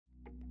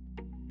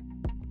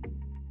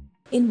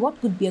In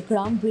what could be a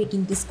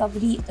groundbreaking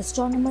discovery,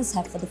 astronomers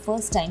have for the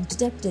first time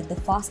detected the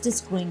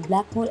fastest growing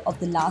black hole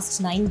of the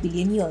last 9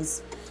 billion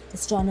years.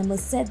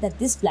 Astronomers said that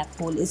this black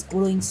hole is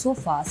growing so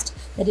fast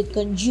that it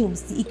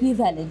consumes the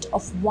equivalent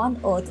of one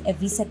Earth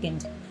every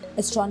second.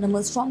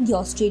 Astronomers from the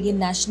Australian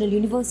National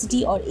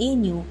University or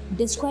ANU,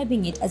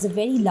 describing it as a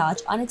very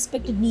large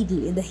unexpected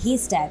needle in the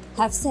haystack,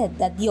 have said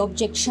that the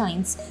object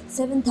shines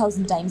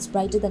 7,000 times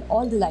brighter than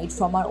all the light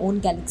from our own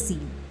galaxy.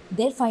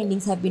 Their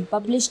findings have been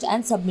published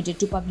and submitted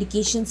to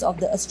publications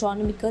of the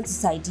Astronomical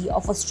Society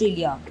of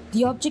Australia.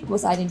 The object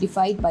was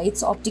identified by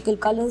its optical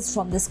colors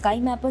from the Sky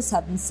Mapper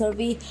Southern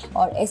Survey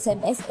or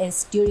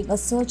SMSS during a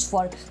search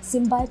for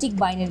symbiotic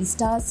binary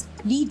stars.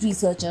 Lead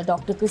researcher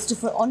Dr.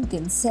 Christopher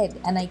Onken said,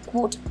 and I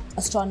quote,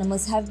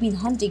 "Astronomers have been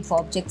hunting for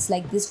objects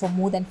like this for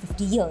more than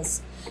 50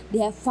 years. They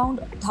have found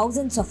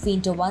thousands of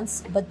fainter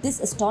ones, but this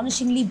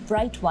astonishingly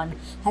bright one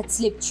had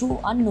slipped through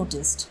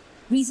unnoticed."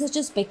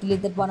 Researchers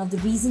speculate that one of the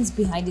reasons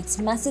behind its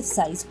massive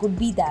size could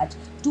be that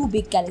two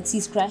big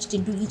galaxies crashed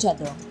into each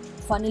other,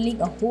 funneling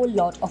a whole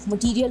lot of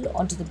material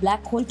onto the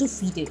black hole to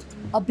feed it.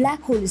 A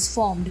black hole is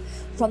formed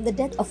from the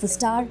death of a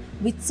star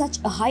with such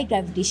a high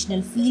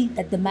gravitational field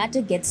that the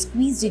matter gets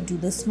squeezed into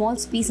the small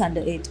space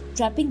under it,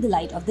 trapping the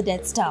light of the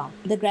dead star.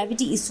 The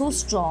gravity is so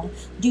strong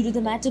due to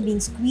the matter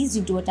being squeezed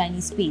into a tiny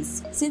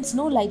space. Since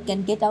no light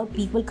can get out,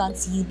 people can't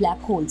see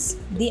black holes.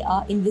 They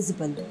are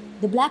invisible.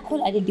 The black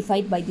hole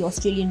identified by the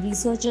Australian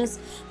researchers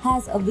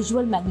has a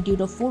visual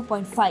magnitude of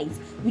 4.5,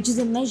 which is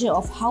a measure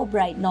of how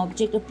bright an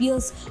object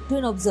appears to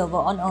an observer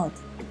on Earth.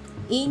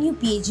 ANU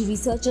PhD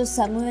researcher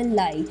Samuel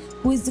Lai,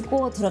 who is the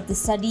co-author of the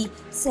study,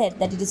 said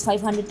that it is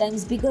 500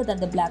 times bigger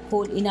than the black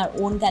hole in our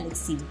own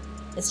galaxy.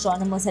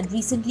 Astronomers had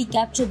recently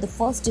captured the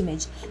first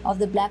image of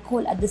the black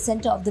hole at the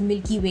center of the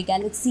Milky Way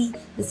galaxy,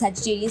 the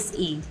Sagittarius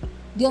A.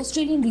 The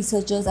Australian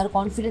researchers are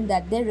confident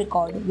that their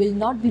record will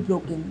not be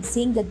broken,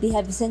 saying that they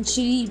have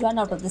essentially run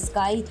out of the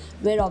sky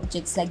where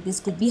objects like this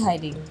could be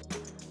hiding.